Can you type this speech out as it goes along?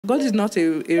God is not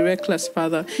a reckless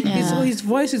father. His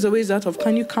voice is always out of,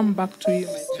 can you come back to you,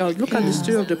 my child? Look at the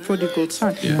story of the prodigal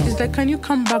son. He's like, can you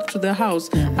come back to the house?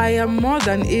 I am more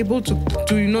than able to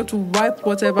wipe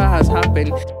whatever has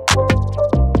happened.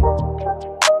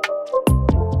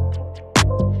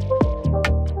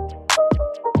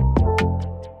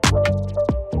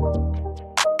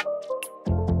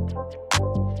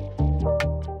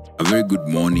 A very good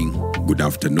morning, good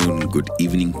afternoon, good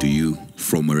evening to you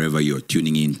from wherever you're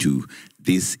tuning into.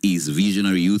 This is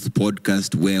Visionary Youth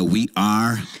Podcast, where we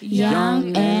are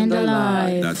young and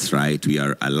alive. That's right. We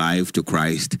are alive to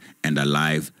Christ and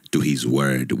alive to His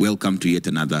Word. Welcome to yet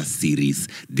another series.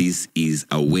 This is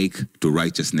Awake to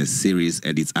Righteousness series,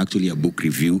 and it's actually a book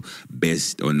review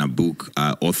based on a book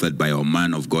authored by our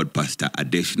man of God, Pastor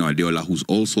Adesina Adeola, who's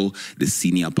also the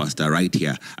senior pastor right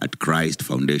here at Christ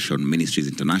Foundation Ministries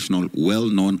International, well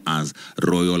known as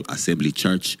Royal Assembly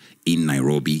Church in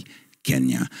Nairobi,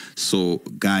 Kenya. So,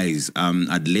 guys,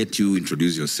 I'd let you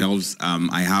introduce yourselves.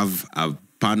 I have a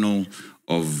panel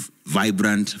of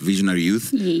vibrant visionary youth.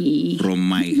 From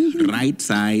my right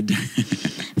side,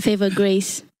 Favour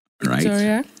Grace. Right?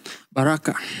 Victoria.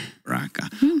 Baraka.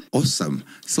 Awesome.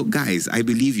 So, guys, I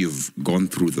believe you've gone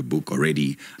through the book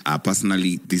already.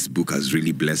 Personally, this book has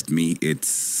really blessed me. It's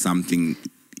something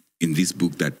in this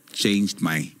book that changed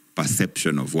my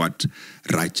perception of what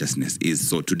righteousness is.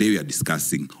 So today we are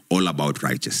discussing all about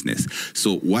righteousness.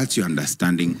 So what's your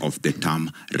understanding of the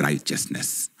term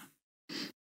righteousness?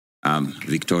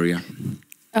 Victoria?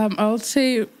 I would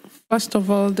say, first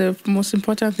of all, the most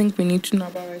important thing we need to know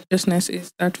about righteousness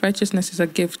is that righteousness is a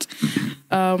gift.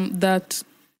 That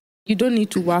you don't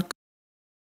need to work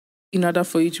in order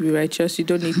for you to be righteous. You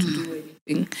don't need to do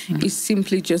anything. It's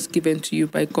simply just given to you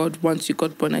by God once you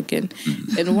got born again.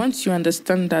 And once you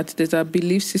understand that, there's a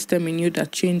belief system in you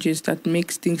that changes, that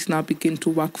makes things now begin to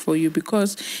work for you.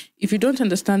 Because if you don't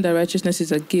understand that righteousness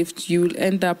is a gift, you'll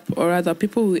end up, or rather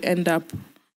people will end up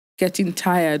getting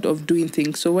tired of doing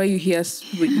things. So where you hear,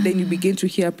 then you begin to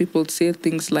hear people say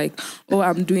things like, oh,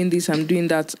 I'm doing this, I'm doing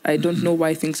that, I don't know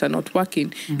why things are not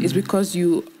working. It's because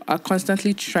you are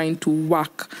constantly trying to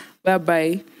work,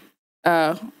 whereby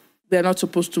they're not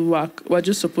supposed to work. We're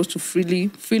just supposed to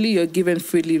freely you're given,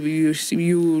 freely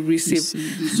you receive.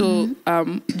 So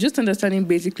just understanding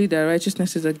basically that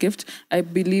righteousness is a gift, I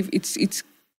believe it's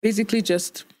basically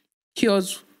just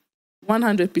cures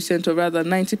 100% or rather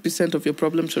 90% of your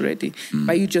problems already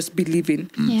by you just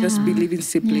believing. Just believing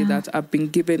simply that I've been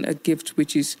given a gift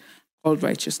which is called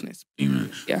righteousness.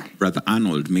 Amen. Yeah. Brother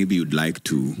Arnold, maybe you'd like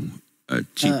to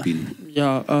chip in.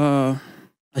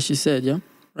 As she said,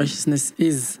 righteousness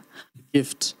is a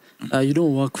gift. You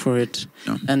don't work for it.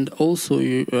 And also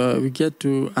we get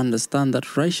to understand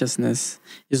that righteousness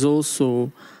is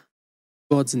also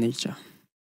God's nature.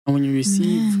 And when you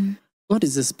receive, God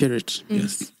is a spirit.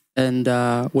 Yes. And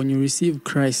when you receive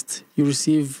Christ, you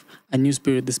receive a new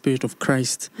spirit, the spirit of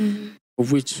Christ,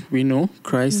 of which we know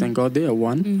Christ and God, they are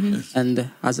one. Yes.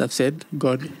 And as I've said,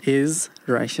 God is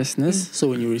righteousness. So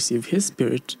when you receive His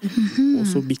spirit,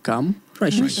 also become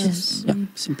righteous. Yeah,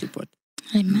 simply put.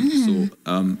 Amen.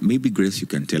 So maybe, Grace, you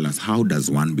can tell us, how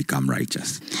does one become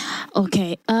righteous?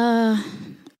 Okay. I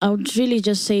would really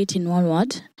just say it in one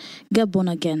word. Get born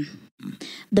again.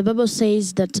 The Bible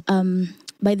says that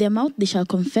by their mouth they shall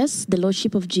confess the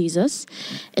lordship of Jesus,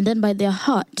 and then by their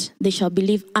heart they shall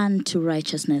believe unto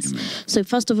righteousness. Amen. So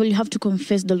first of all, you have to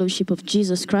confess the lordship of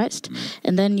Jesus Christ,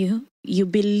 and then you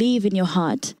believe in your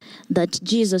heart that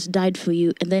Jesus died for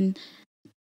you, and then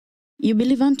you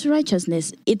believe unto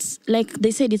righteousness. It's like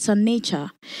they said, it's a nature.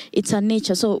 It's a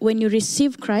nature. So when you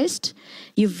receive Christ,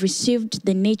 you've received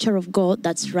the nature of God,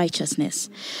 that's righteousness.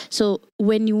 So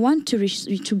when you want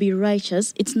to be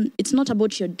righteous, it's not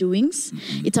about your doings.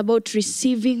 It's about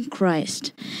receiving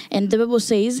Christ. And the Bible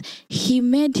says, He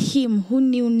made Him who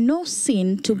knew no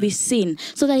sin to be sin,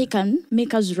 so that He can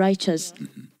make us righteous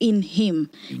in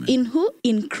Him. Amen. In who?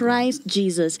 In Christ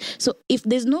Jesus. So if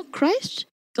there's no Christ,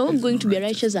 you're not going to be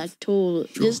righteous at all.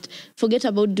 Sure. Just forget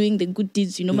about doing the good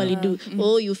deeds you normally do.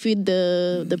 Oh, you feed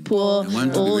the poor. I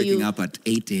want to be waking up at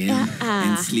 8 a.m.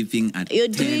 and sleeping at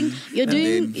 10. You're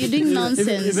doing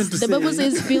nonsense. The Bible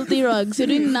says filthy rags. You're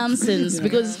doing nonsense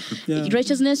because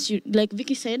righteousness, like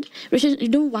Vicky said, you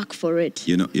don't work for it.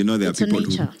 You know, there it's are people a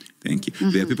nature. Thank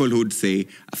you. There are people who would say,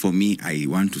 for me, I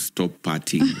want to stop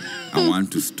partying. I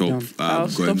want to stop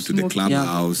going to the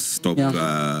clubhouse, stop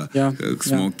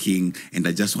smoking, and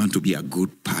I just want to be a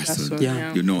good person.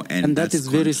 You know, and that is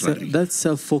very that's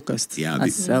self-focused.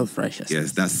 That's self-righteousness.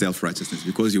 Yes, that's self-righteousness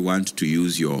because you want to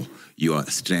use your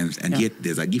strengths, and yet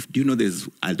there's a gift. Do you know there's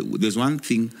one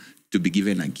thing to be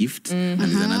given a gift, and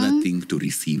there's another thing to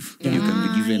receive. You can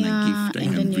be given a gift. I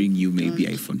and can then bring you maybe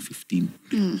iPhone 15.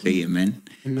 Say amen.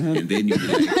 And then you'll be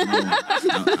like,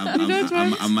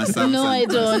 I'm a Samsung No, I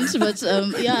person. don't. But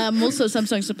I'm also a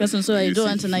Samsung person, so I don't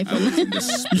want an I was iPhone. in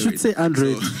the You should say spirit.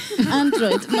 Android.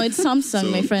 Android. No, it's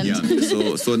Samsung, my friend.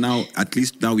 Yeah. So now, at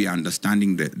least now we are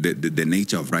understanding the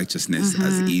nature of righteousness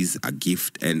as is a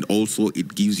gift, and also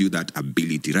it gives you that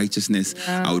ability. Righteousness,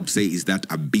 I would say, is that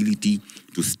ability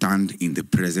to stand in the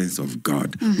presence of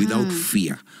God without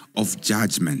fear of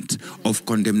judgment, of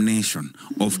condemnation,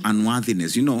 of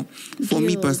unworthiness. You know, for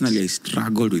me personally, I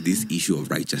struggled with this issue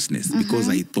of righteousness because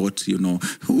I thought,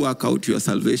 work out your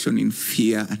salvation in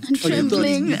fear and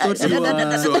Trembling.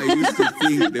 So I used to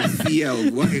think the fear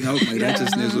of working out my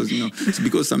righteousness was, it's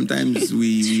because sometimes we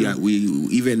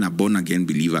even a born again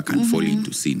believer can fall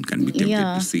into sin, can be tempted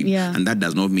to sin, and that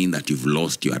does not mean that you've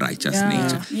lost your righteous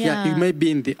nature. Yeah, you may be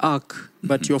in the ark,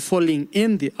 but you're falling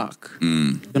in the ark.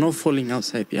 You're not falling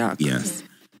outside the ark. Yes.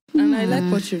 And I like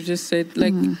what you've just said.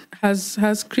 Like,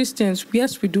 as Christians,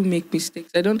 yes, we do make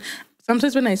mistakes.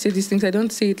 Sometimes when I say these things, I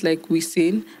don't say it like we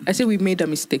sin. I say we made a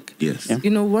mistake. Yes.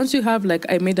 Yeah. Once you have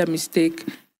I made a mistake,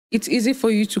 it's easy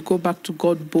for you to go back to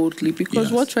God boldly,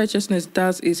 because what righteousness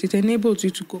does is it enables you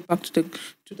to go back to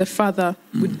the Father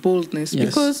with boldness. Yes.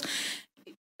 Because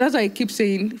that's why I keep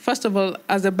saying, first of all,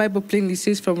 as the Bible plainly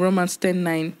says from Romans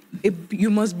 10:9,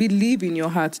 you must believe in your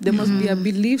heart. There must be a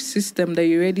belief system that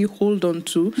you already hold on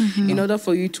to in order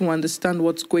for you to understand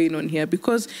what's going on here.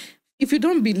 Because if you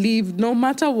don't believe, no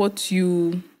matter what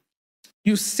you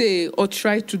say or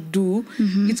try to do,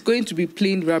 it's going to be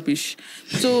plain rubbish.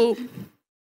 So,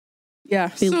 yeah.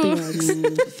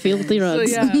 Filthy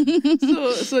rags.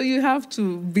 So you have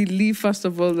to believe, first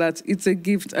of all, that it's a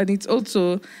gift, and it's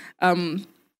also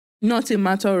not a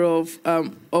matter of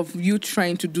you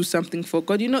trying to do something for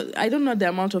God. I don't know the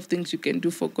amount of things you can do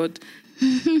for God.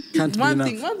 One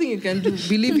thing you can do,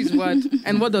 believe His word.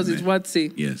 And what does His word say?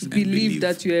 Yes, and believe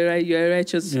that you are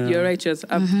righteous. Yeah. You're righteous.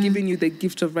 I've given you the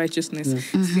gift of righteousness.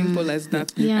 Simple as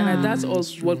that. Yeah. And that's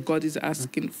also what God is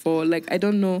asking for. I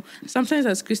don't know. Sometimes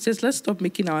as Christians, let's stop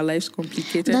making our lives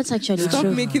complicated. That's actually Stop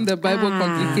true. making the Bible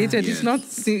complicated. Yes.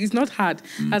 It's not hard.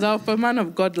 As our man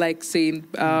of God saying,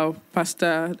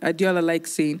 Pastor Adiola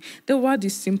saying, the word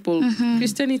is simple.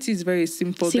 Christianity is very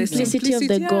simple. Simplicity of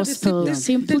the gospel.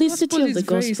 Simplicity of the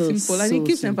very gospel. simple, and he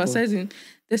keeps emphasizing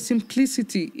the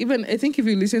simplicity. Even I think if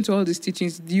you listen to all these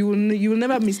teachings, you will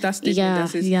never miss that statement that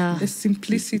says the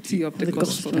simplicity of the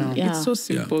gospel. Yeah. It's so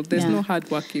simple. There's no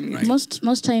hard work in it. Right. Most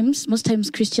times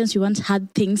Christians, we want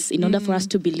hard things in order for us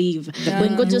to believe.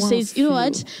 When God just says, you know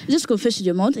what, just confess with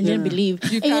your mouth and then believe.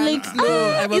 You And you're like,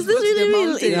 I is this really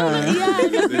real?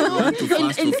 Want to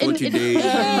fast for 40 days.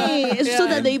 So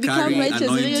that they become Carry righteous.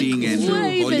 anointing and What are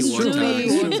you holy even water.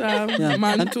 doing?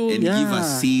 Mantle. And give a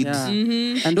seed.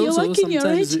 And You're also working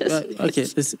your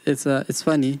sometimes, it's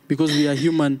funny because we are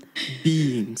human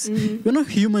beings. We're not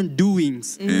human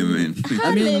doings. Amen.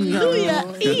 I mean,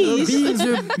 Hallelujah. beings,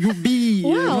 you be.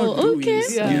 you're Wow, not doings. okay.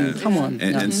 Yeah. Come on.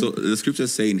 And so the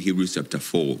scriptures say in Hebrews chapter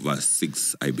 4, verse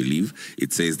 6, I believe,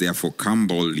 it says, therefore come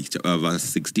boldly, verse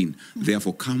 16,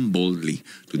 therefore come boldly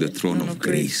to the throne of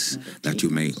grace, that you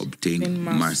may obtain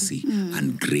mercy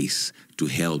and grace to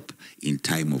help in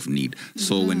time of need.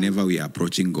 So whenever we are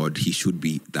approaching God, He should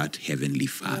be that heavenly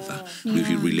Father. We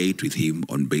should relate with Him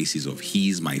on basis of He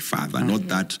is my Father. Not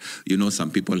that, some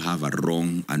people have a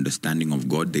wrong understanding of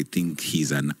God. They think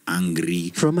He's an angry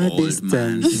From a old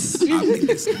man. distance. Up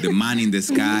in the man in the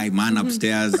sky, man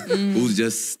upstairs, who's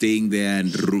just staying there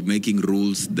and making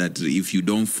rules that if you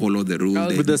don't follow the rule,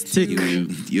 then With a stick.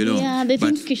 Yeah, they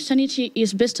think Christianity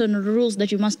is based on rules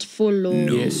that you must follow.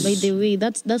 No. By the way,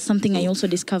 that's something I also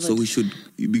discovered. So we should,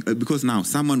 because now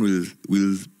someone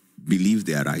will believe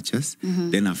they are righteous,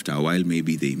 then after a while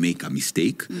maybe they make a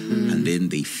mistake, and then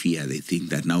they fear, they think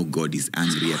that now God is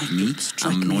angry at me,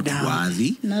 I'm not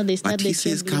worthy. Now they start But He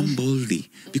says, come boldly,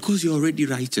 because you're already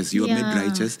righteous, you are made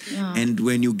righteous, and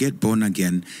when you get born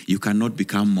again, you cannot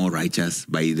become more righteous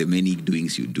by the many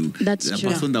doings you do. That's the true.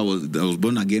 person that was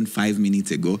born again 5 minutes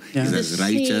ago is as The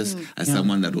righteous same. as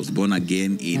someone that was born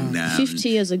again in 50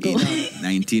 years ago. in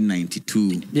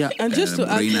 1992. Yeah. And just to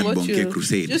add to Reinhard what Bonnke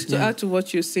crusade. add to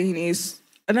what you're saying is,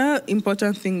 another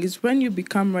important thing is when you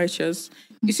become righteous,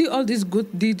 you see all these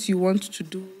good deeds you want to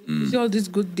do, you see all these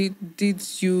good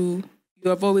deeds you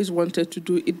have always wanted to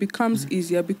do, it becomes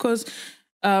easier because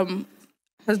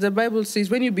as the Bible says,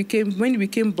 when you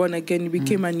became born again, you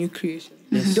became a new creation.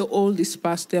 The old is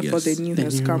past, therefore Yes. the new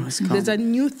has come. There's a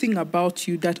new thing about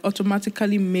you that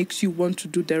automatically makes you want to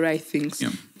do the right things. Yeah.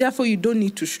 Therefore, you don't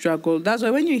need to struggle. That's why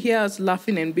when you hear us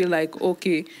laughing and be like,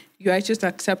 okay, you just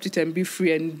accept it and be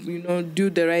free and, do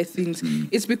the right things.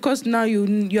 It's because now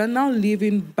you're now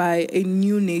living by a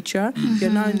new nature.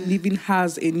 You're now living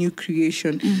as a new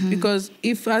creation. Because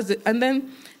and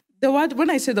then the word, when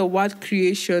I say the word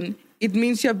creation, it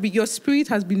means your spirit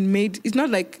has been made. It's not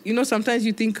like, sometimes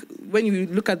you think when you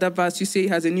look at that verse, you say it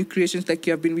has a new creation, it's like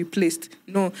you have been replaced.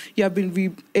 No, you have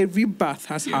been, a rebirth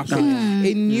has happened.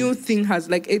 A new thing has,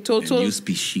 like a total... A new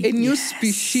species. A new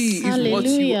species is what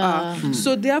you are.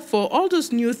 So therefore, all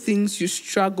those new things you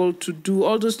struggle to do,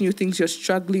 all those new things you're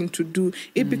struggling to do,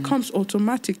 it becomes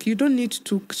automatic. You don't need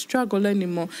to struggle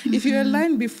anymore. If you're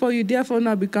aligned before, you therefore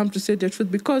now become to say the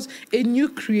truth, because a new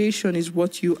creation is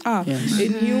what you are. A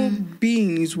new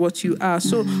being is what you are.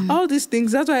 So all these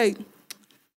things, that's why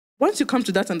once you come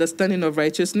to that understanding of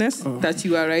righteousness, that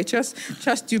you are righteous,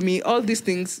 trust you me, all these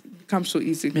things become so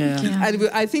easy. And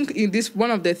I think in this,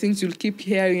 one of the things you'll keep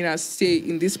hearing us say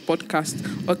in this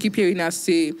podcast, or keep hearing us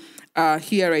say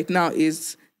here right now,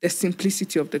 is the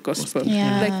simplicity of the gospel.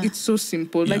 Like, it's so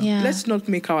simple. Like, let's not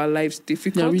make our lives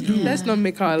difficult. Let's not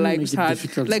make our lives hard.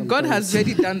 Like, God has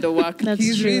already done the work.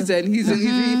 He's risen.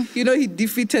 He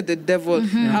defeated the devil.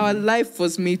 Our life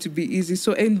was made to be easy.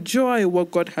 So enjoy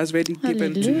what God has already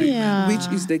given to you, which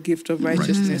is the gift of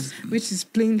righteousness, which is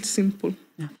plain simple.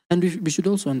 And we should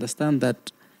also understand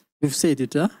that we've said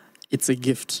it, it's a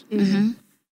gift.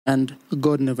 And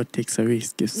God never takes away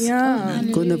his gifts.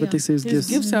 God never takes away his gifts. His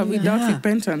gifts are without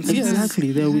repentance.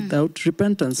 Exactly, they're without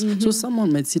repentance. So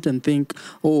someone might sit and think,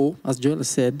 as Joel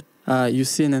said, you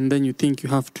sin and then you think you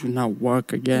have to now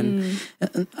work again.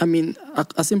 I mean,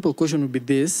 a simple question would be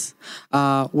this.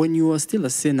 When you were still a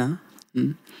sinner,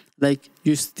 like,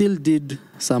 you still did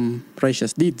some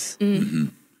righteous deeds.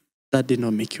 That did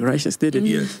not make you righteous, did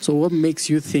it? So what makes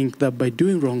you think that by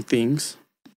doing wrong things,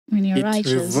 when you're it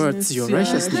righteous, reverts your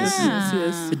righteousness?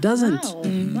 It doesn't.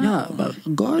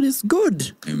 But God is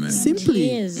good. Amen. Simply.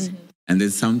 He is. And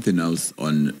there's something else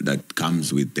that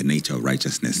comes with the nature of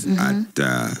righteousness at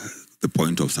the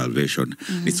point of salvation.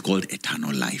 It's called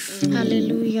eternal life.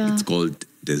 Hallelujah. It's called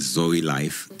the Zoe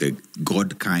life, the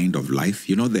God kind of life.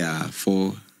 There are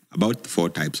about four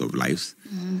types of lives.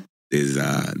 There's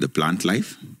the plant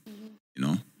life,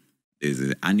 there's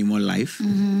the animal life,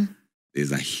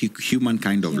 there's a human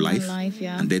kind of life,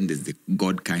 and then there's the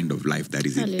God kind of life that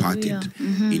is imparted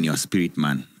in your spirit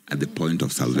man at the point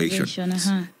of salvation.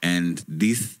 And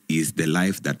this is the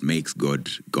life that makes God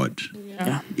God.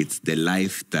 It's the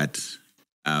life that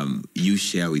you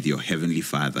share with your heavenly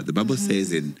Father. The Bible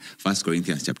says in 1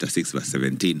 Corinthians chapter 6 verse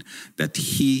 17 that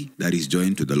he that is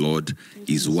joined to the Lord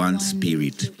is one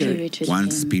spirit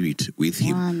with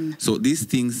him. So these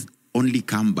things only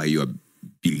come by your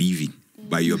believing,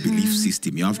 by your belief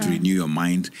system. You have to renew your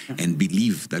mind and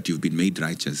believe that you've been made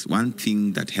righteous. One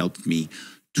thing that helped me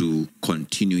to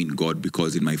continue in God,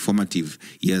 because in my formative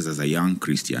years as a young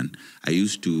Christian, I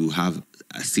used to have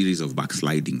a series of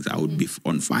backslidings. I would be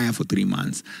on fire for 3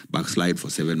 months, backslide for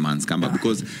 7 months, come back,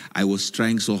 because I was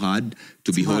trying so hard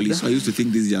to be holy. So I used to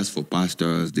think this is just for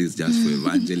pastors, this is just for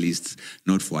evangelists,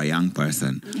 not for a young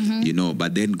person,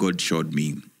 But then God showed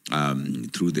me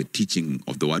through the teaching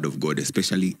of the Word of God,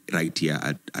 especially right here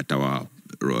at our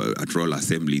Royal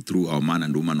Assembly, through our man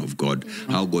and woman of God,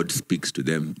 how God speaks to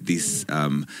them this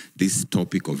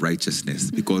topic of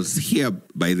righteousness. Because here,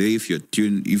 by the way,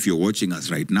 if you're watching us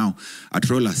right now at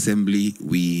Royal Assembly,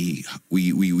 we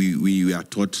are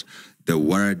taught the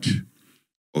word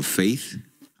of faith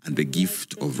and the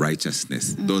gift of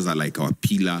righteousness. Those are like our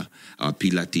pillar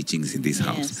teachings in this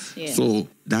house. So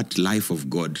that life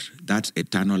of God, that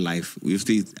eternal life, I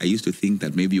used to think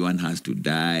that maybe one has to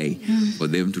die for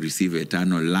them to receive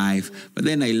eternal life. But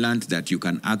then I learned that you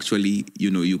can actually,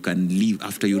 you can live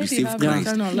after you receive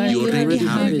Christ. You already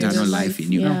have eternal life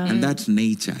in you. And that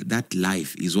nature, that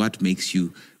life is what makes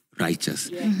you righteous.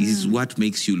 Is what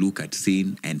makes you look at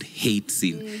sin and hate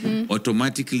sin.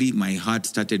 Automatically, my heart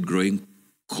started growing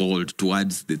cold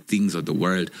towards the things of the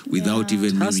world without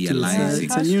even me realizing.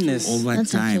 It's a newness. Over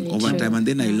time. And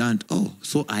then I learned,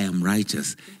 so I am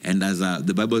righteous. And as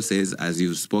the Bible says, as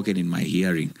you've spoken in my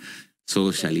hearing,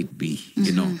 so shall it be.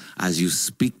 As you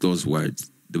speak those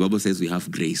words, the Bible says we have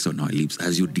grace on our lips.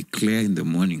 As you declare in the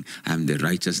morning, I am the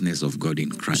righteousness of God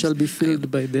in Christ. Shall be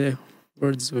filled by the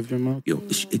words of your mouth.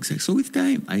 Exactly. So with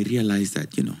time, I realized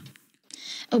that,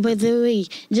 Oh, by the way,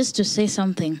 just to say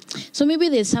something. So maybe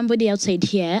there's somebody outside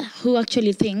here who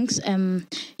actually thinks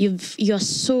you're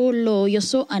so low, you're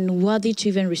so unworthy to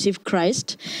even receive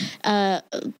Christ.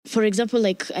 For example,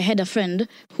 like I had a friend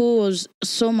who was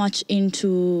so much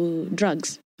into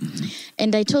drugs.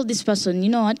 And I told this person, you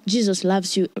know what? Jesus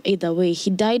loves you either way. He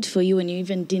died for you and you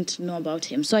even didn't know about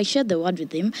him. So I shared the word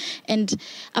with him. And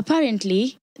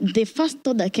apparently, the first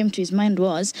thought that came to his mind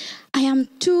was, I am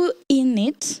too in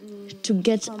it to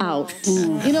get out.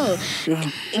 You know,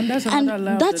 And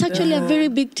that's actually a very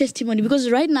big testimony, because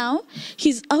right now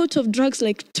he's out of drugs,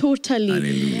 like totally.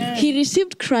 Hallelujah. He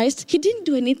received Christ. He didn't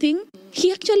do anything.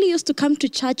 He actually used to come to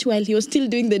church while he was still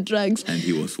doing the drugs. And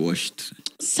he was washed.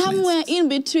 Somewhere in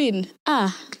between.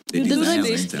 The the desire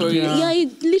drugs- went out. Yeah, he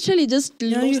literally just you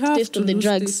lost have taste to of the lose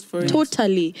drugs. taste for it.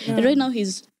 Totally. And right now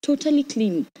he's totally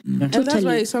clean. And that's Totally.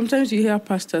 why sometimes you hear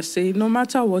pastors say, no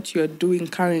matter what you're doing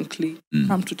currently,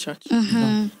 come to church.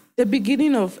 The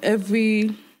beginning of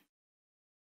every,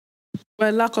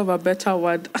 for lack of a better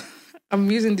word, I'm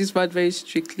using this word very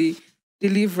strictly,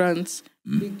 deliverance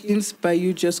begins by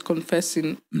you just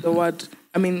confessing the word,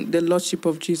 the Lordship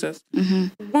of Jesus.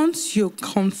 Once you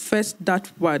confess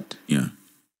that word, Yeah.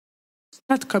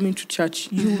 start coming to church,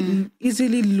 you will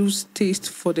easily lose taste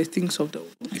for the things of the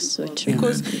world. That's so true.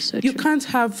 Because That's so you true. can't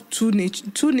have two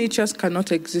natures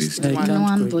cannot exist in They one. can't No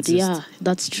one, but coexist. yeah,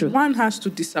 that's true. One has to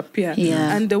disappear,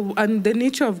 Yeah. and the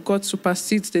nature of God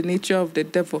supersedes the nature of the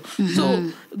devil.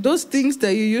 So those things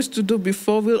that you used to do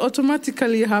before will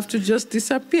automatically have to just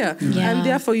disappear, Yeah. and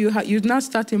therefore you now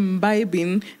start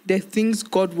imbibing the things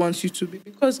God wants you to be,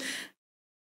 because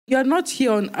you are not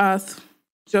here on earth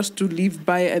just to live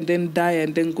by and then die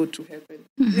and then go to heaven.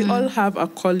 We all have a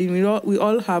calling. We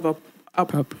all have a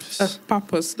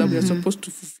purpose that we are supposed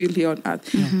to fulfill here on earth.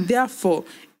 Therefore,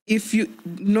 if you,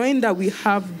 knowing that we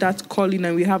have that calling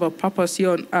and we have a purpose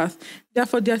here on earth,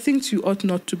 therefore there are things you ought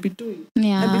not to be doing.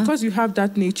 Yeah. And because you have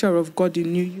that nature of God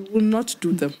in you, you will not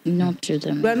do them. Not to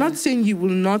them. We are not saying you will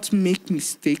not make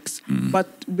mistakes, but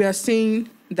we are saying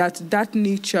that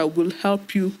nature will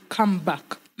help you come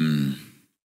back.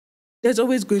 There's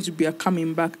always going to be a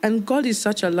coming back. And God is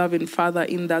such a loving Father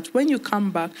in that when you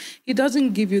come back, He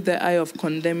doesn't give you the eye of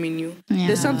condemning you. Yeah.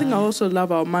 There's something I also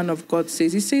love our man of God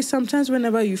says. He says sometimes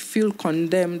whenever you feel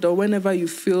condemned or whenever you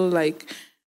feel like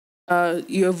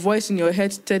your voice in your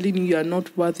head telling you are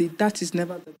not worthy, that is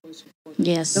never the voice of God.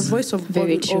 Yes. The voice of God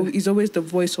Very true. is always the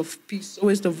voice of peace,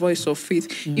 always the voice of faith.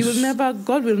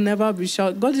 God will never be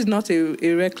shout. God is not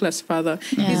a reckless Father.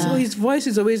 Yeah. His voice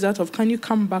is always that of, can you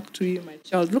come back to you, my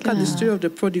child? Look at the story of the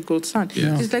prodigal son.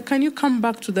 Yeah. It's like, can you come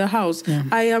back to the house?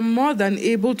 I am more than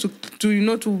able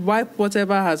to wipe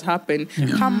whatever has happened.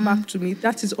 Come back to me.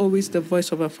 That is always the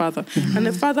voice of a father. And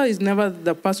a father is never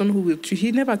the person who will treat.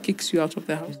 He never kicks you out of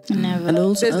the house. Never. And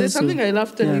also, There's something I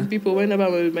love telling people whenever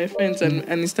I'm with my friends and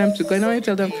it's time to go. And I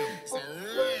tell them,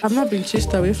 I've not been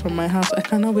chased away from my house. I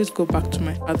can always go back to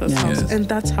my father's house. Yes. And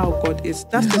that's how God is.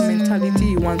 That's the mentality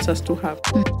He wants us to have.